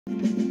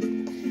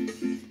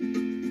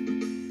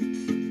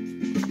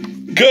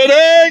Good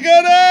day,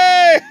 good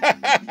day!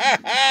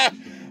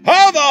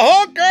 How the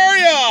honk are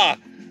ya?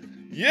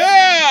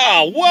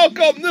 Yeah,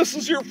 welcome. This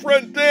is your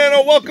friend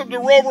Dano. Welcome to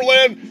Rover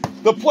Land,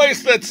 the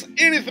place that's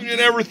anything and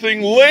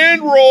everything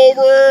Land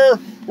Rover.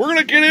 We're going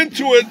to get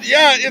into it.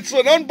 Yeah, it's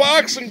an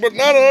unboxing, but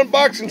not an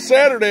unboxing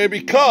Saturday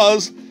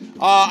because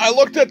I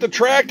looked at the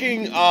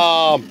tracking.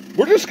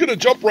 We're just going to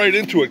jump right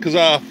into it because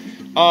I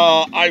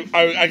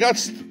got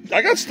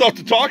stuff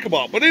to talk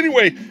about. But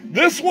anyway,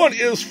 this one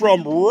is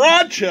from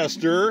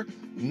Rochester,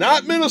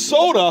 not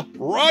Minnesota,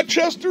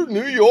 Rochester,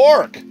 New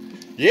York.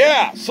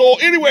 Yeah, so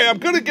anyway, I'm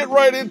going to get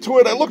right into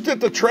it. I looked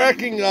at the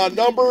tracking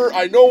number.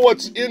 I know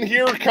what's in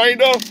here,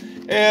 kind of.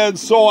 And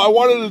so I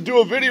wanted to do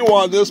a video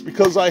on this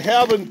because I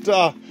haven't,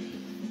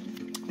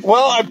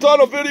 well, I've done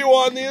a video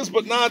on these,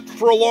 but not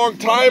for a long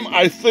time.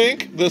 I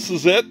think this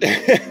is it.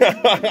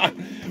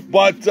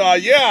 But,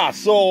 yeah,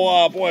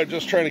 so, boy, I'm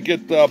just trying to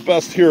get the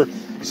best here.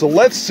 So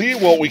let's see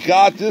what we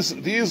got.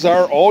 These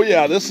are, oh,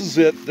 yeah, this is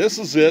it. This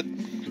is it.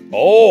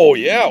 Oh,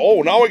 yeah.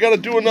 Oh, now I got to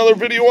do another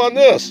video on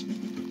this.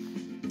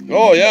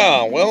 Oh,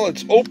 yeah. Well,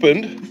 it's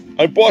opened.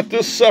 I bought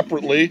this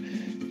separately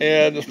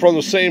and from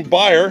the same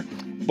buyer.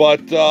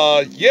 But,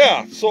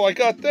 yeah, so I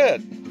got that.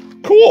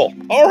 Cool.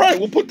 All right,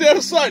 we'll put that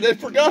aside. I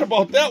forgot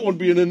about that one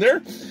being in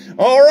there.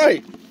 All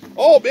right.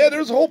 Oh, man,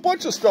 there's a whole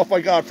bunch of stuff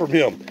I got from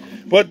him.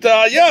 But,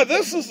 yeah,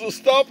 this is the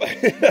stuff.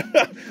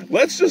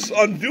 Let's just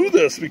undo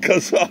this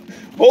because,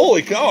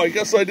 holy cow, I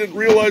guess I didn't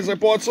realize I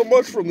bought so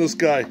much from this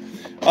guy.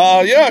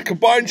 Yeah,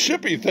 combined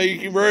shipping.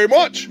 Thank you very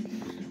much.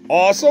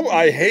 Awesome.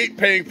 I hate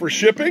paying for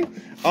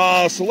shipping.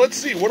 So let's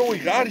see. What do we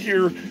got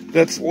here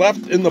that's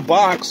left in the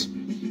box?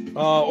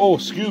 Oh,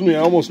 excuse me. I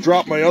almost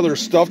dropped my other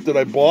stuff that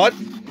I bought.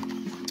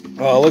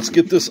 Let's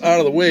get this out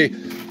of the way.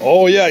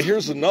 Oh, yeah,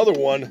 here's another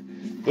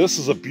one. This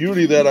is a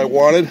beauty that I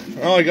wanted.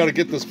 Oh, I got to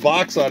get this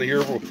box out of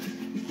here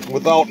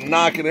without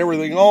knocking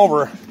everything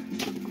over.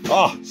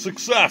 Ah,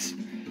 success.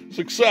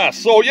 Success.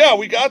 So, yeah,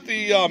 we got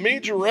the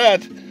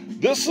majorette.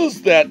 This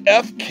is that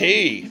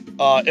FK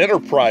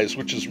Enterprise,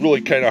 which is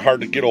really kind of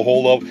hard to get a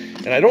hold of.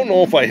 And I don't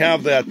know if I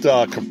have that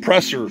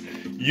compressor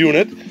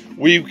unit.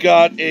 We've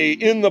got a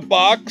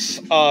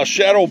in-the-box,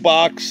 shadow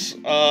box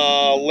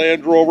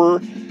Land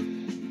Rover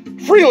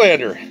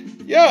Freelander.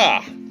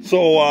 Yeah,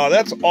 so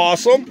that's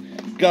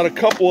awesome. Got a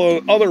couple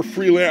of other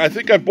Freelander. I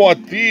think I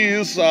bought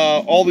these,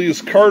 all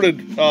these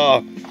carded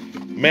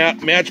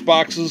match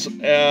boxes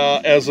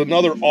as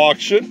another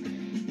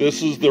auction.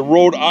 This is the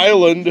Rhode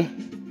Island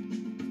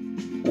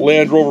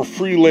Land Rover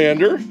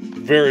Freelander.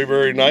 Very,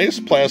 very nice.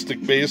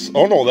 Plastic base.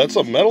 Oh, no, that's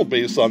a metal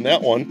base on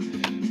that one.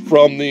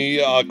 From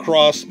the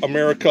Cross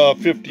America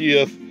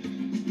 50th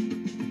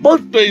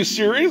birthday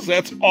series.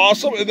 That's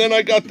awesome. And then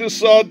I got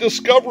this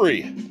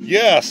Discovery.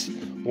 Yes,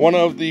 one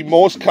of the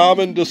most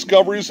common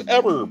Discoveries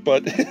ever,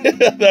 but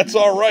that's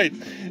all right.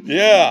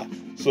 Yeah,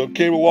 so it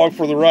came along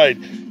for the ride.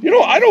 You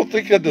know, I don't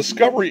think a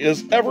Discovery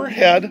has ever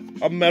had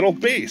a metal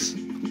base.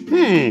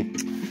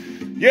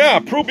 Yeah,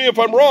 prove me if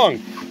I'm wrong.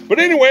 But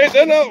anyway,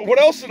 then what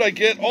else did I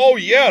get? Oh,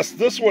 yes,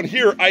 this one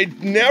here. I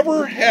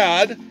never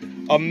had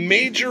a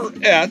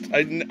majorette.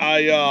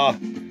 I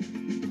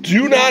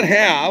do not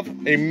have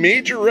a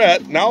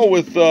majorette, now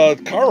with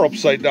car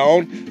upside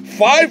down,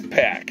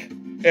 5-pack.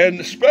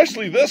 And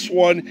especially this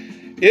one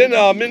in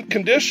mint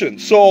condition.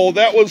 So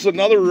that was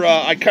another,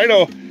 I kind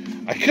of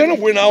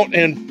went out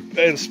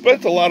and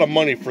spent a lot of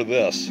money for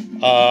this.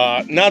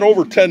 Not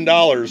over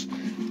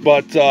 $10,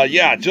 but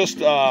yeah, just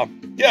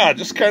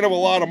kind of a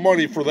lot of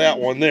money for that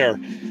one there.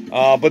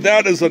 But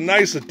that is a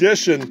nice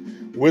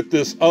addition with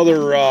this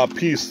other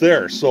piece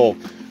there. So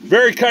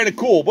very kind of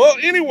cool. Well,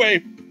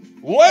 anyway,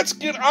 let's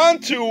get on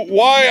to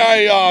why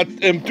I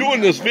am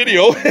doing this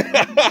video.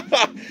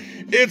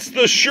 It's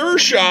the Super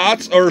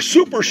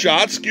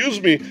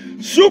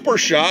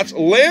Shots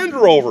Land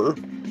Rover.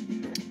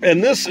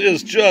 And this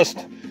is just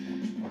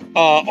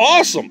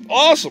awesome.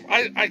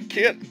 I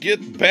can't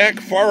get back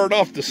far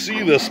enough to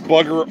see this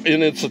bugger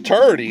in its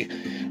entirety.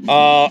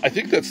 I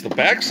think that's the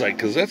backside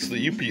because that's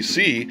the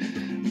UPC.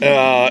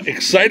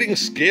 Exciting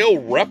scale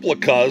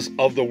replicas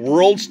of the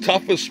world's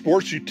toughest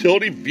sports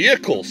utility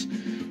vehicles.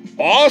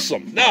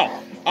 Awesome.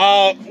 Now,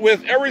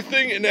 with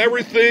everything and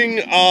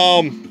everything,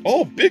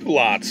 oh, Big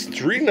Lots,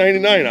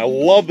 $3.99. I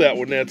love that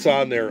when that's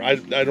on there. I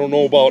don't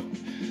know about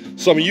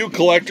some of you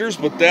collectors,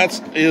 but that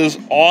is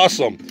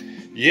awesome.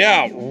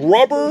 Yeah,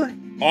 rubber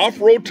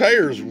off-road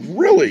tires,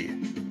 really?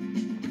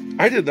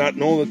 I did not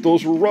know that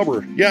those were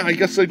rubber. Yeah, I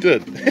guess I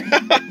did.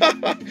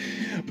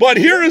 But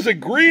here is a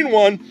green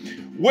one,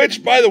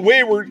 which, by the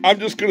way, I'm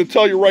just going to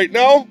tell you right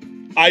now,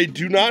 I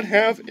do not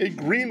have a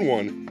green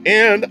one,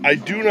 and I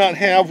do not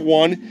have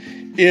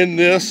one in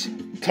this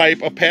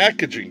type of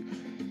packaging.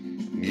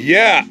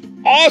 Yeah,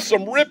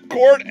 awesome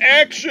ripcord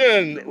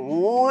action,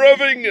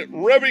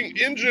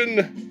 revving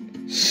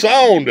engine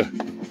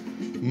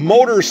sound,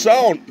 motor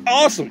sound.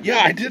 Awesome.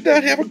 Yeah, I did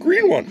not have a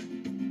green one.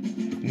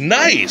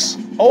 Nice.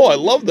 Oh, I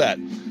love that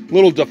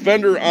little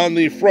Defender on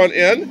the front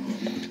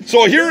end.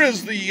 So here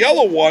is the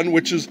yellow one,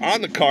 which is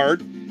on the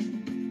card,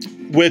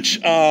 which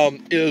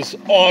is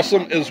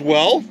awesome as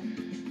well.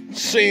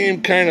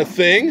 same kind of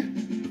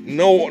thing.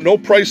 No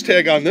price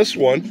tag on this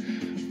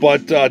one,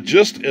 but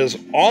just as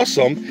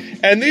awesome.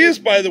 And these,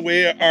 by the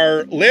way,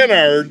 are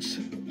Lanards,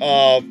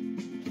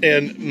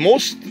 and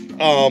most,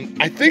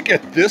 I think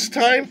at this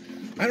time,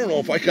 I don't know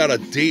if I got a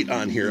date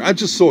on here. I'm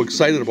just so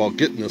excited about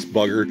getting this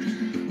bugger.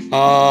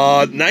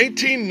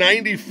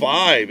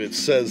 1995, it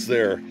says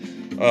there.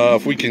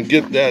 If we can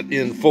get that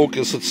in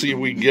focus, let's see if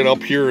we can get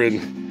up here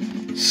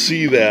and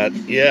see that.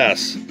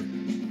 Yes,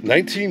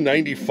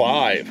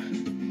 1995.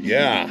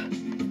 Yeah,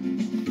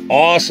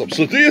 awesome.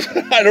 So these,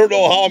 I don't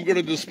know how I'm going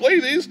to display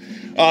these.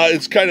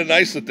 It's kind of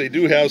nice that they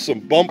do have some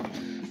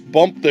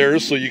bump there,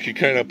 so you can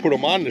kind of put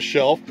them on the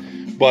shelf.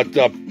 But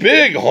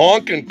big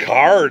honking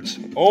cards.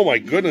 Oh my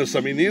goodness! I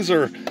mean, these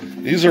are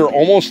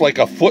almost like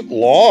a foot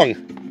long.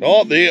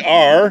 Oh, they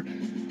are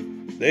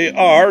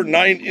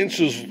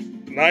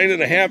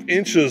 9.5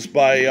 inches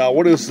by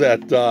what is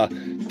that?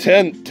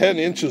 10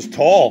 inches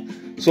tall.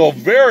 So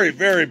very,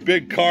 very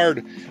big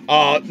card.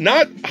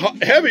 Not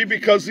heavy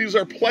because these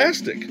are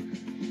plastic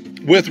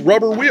with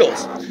rubber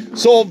wheels.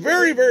 So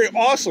very, very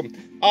awesome.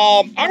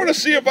 I'm going to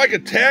see if I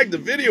can tag the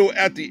video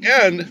at the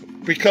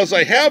end, because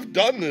I have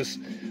done this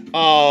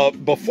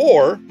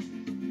before.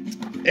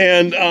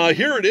 And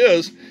here it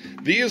is.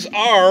 These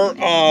are,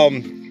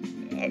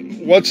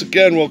 once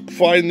again, we'll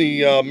find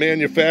the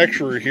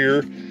manufacturer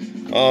here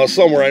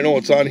somewhere. I know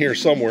it's on here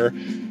somewhere.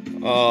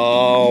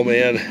 Oh,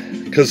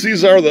 man. Because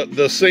these are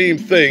the same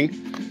thing.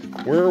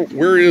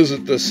 Where is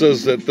it that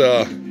says that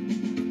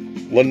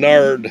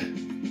Lanard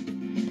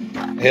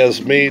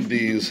has made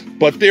these?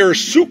 But they're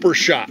super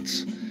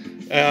shots.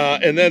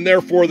 And then,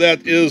 therefore,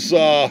 that is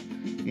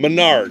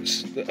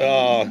Menards.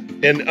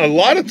 And a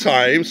lot of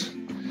times,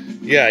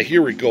 yeah,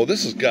 here we go.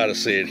 This has got to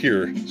say it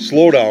here.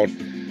 Slow down.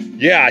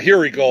 Yeah, here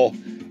we go.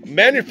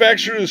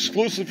 Manufactured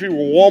exclusively with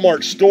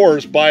Walmart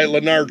stores by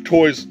Lanard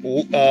Toys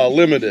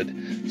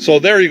Limited. So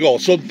there you go.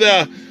 So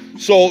this,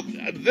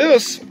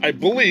 I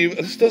believe,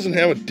 this doesn't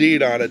have a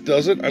date on it,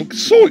 does it? I'm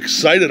so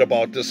excited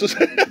about this.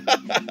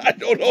 I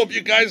don't know if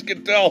you guys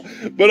can tell,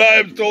 but I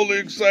am totally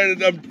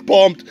excited. I'm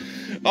pumped.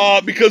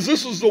 Because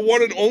this is the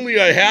one and only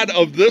I had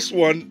of this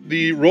one,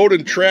 the Road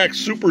and Track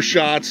Super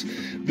Shots,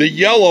 the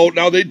yellow.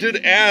 Now, they did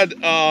add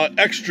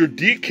extra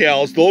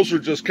decals. Those are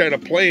just kind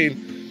of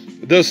plain.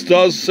 This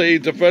does say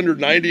Defender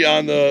 90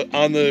 on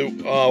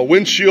the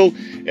windshield,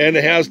 and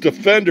it has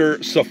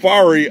Defender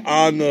Safari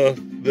on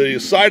the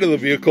side of the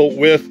vehicle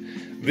with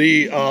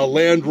the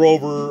Land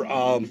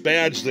Rover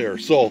badge there.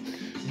 So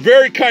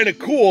very kind of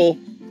cool.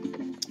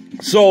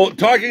 So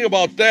talking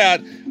about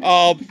that,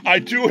 I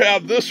do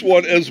have this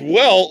one as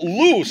well,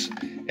 loose.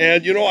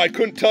 And, you know, I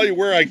couldn't tell you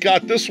where I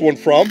got this one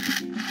from.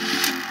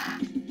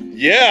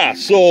 Yeah,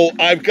 so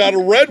I've got a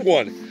red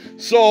one.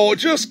 So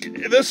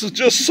this is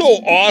just so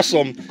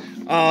awesome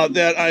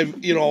that I'm,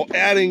 you know,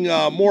 adding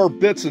more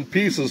bits and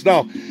pieces.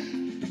 Now,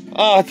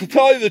 to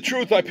tell you the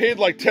truth, I paid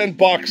like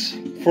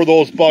 $10 for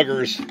those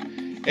buggers.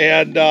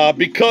 And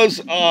because,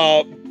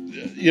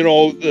 you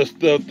know,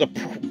 the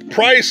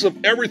price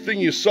of everything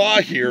you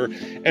saw here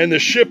and the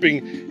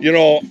shipping, you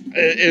know,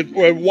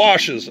 it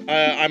washes.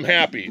 I'm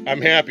happy.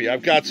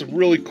 I've got some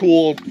really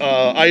cool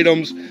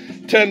items.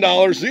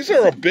 $10. These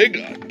are a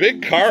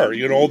big car.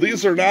 You know,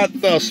 these are not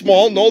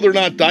small. No, they're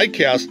not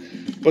die-cast,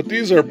 but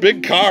these are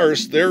big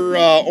cars. They're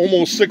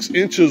almost 6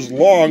 inches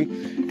long.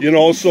 You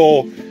know,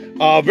 so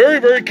very,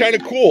 very kind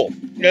of cool.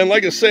 And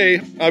like I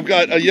say, I've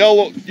got a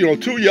yellow, you know,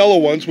 2 yellow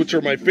ones, which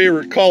are my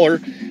favorite color,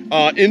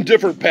 in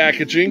different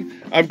packaging.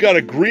 I've got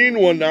a green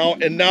one now,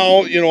 and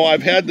now, you know,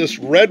 I've had this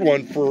red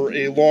one for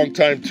a long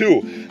time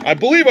too. I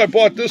believe I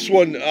bought this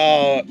one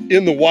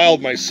in the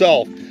wild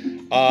myself.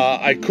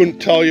 I couldn't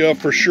tell you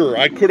for sure.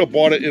 I could have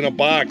bought it in a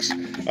box.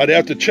 I'd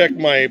have to check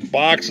my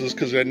boxes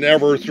because I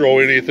never throw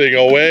anything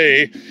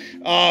away.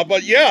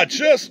 But yeah,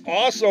 just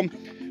awesome.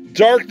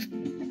 Dark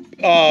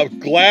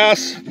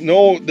glass.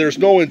 No, there's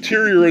no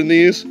interior in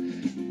these,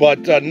 but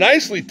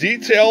nicely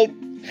detailed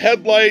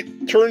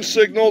headlight, turn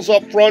signals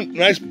up front,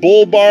 nice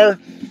bull bar,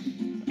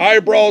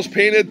 eyebrows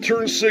painted,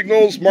 turn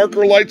signals,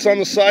 marker lights on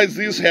the sides.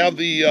 These have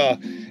the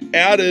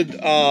added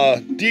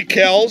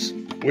decals,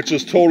 which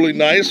is totally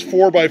nice,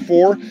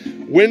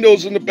 4x4,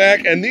 windows in the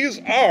back, and these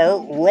are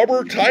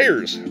rubber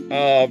tires.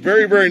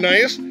 Very, very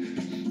nice.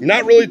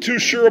 Not really too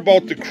sure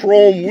about the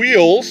chrome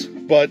wheels,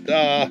 but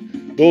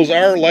those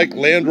are like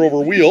Land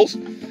Rover wheels.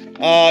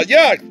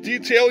 Yeah,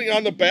 detailing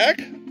on the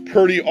back,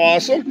 pretty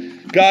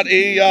awesome. Got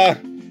a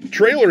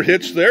trailer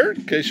hitch there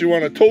in case you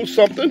want to tow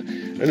something,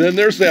 and then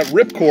there's that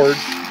ripcord.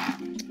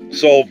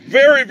 So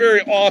very, very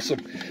awesome.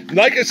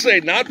 Like I say,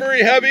 not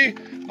very heavy,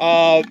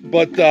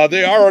 but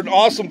they are an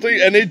awesome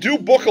thing, and they do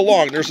book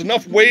along. There's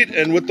enough weight,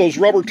 and with those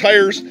rubber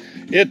tires,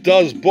 it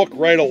does book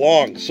right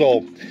along.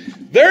 So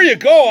there you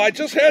go. I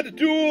just had to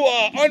do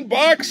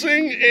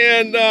unboxing,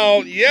 and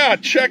yeah,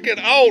 check it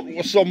out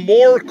with some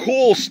more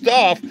cool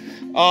stuff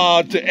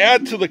to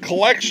add to the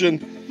collection.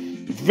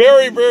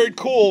 Very, very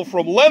cool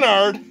from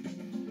Lanard.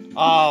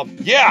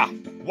 Yeah,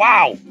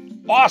 wow,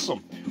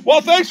 awesome.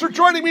 Well, thanks for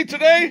joining me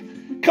today.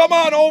 Come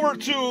on over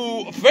to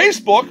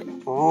Facebook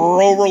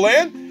Rover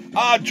Land.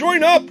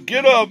 Join up,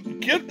 get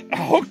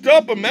hooked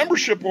up a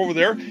membership over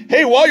there.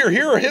 Hey, while you're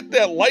here, hit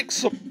that like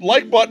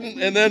button,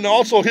 and then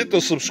also hit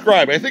the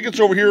subscribe. I think it's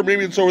over here,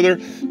 maybe it's over there,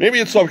 maybe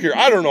it's up here.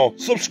 I don't know.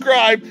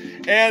 Subscribe,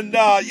 and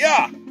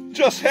yeah,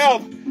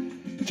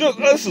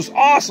 this is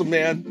awesome,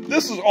 man.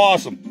 This is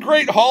awesome.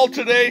 Great haul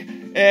today,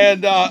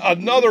 and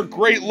another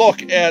great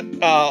look at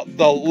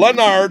the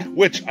Lanard,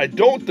 which I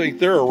don't think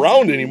they're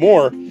around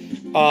anymore.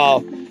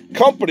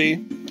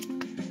 Company.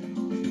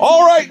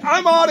 All right,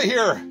 I'm out of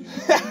here.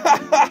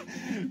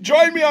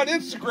 Join me on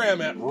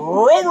Instagram at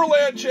Rover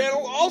Land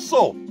Channel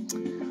also.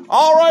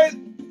 All right,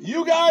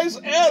 you guys,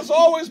 as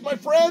always, my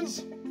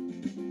friends,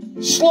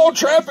 slow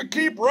traffic,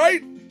 keep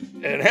right,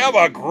 and have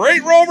a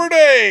great Rover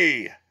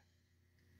day.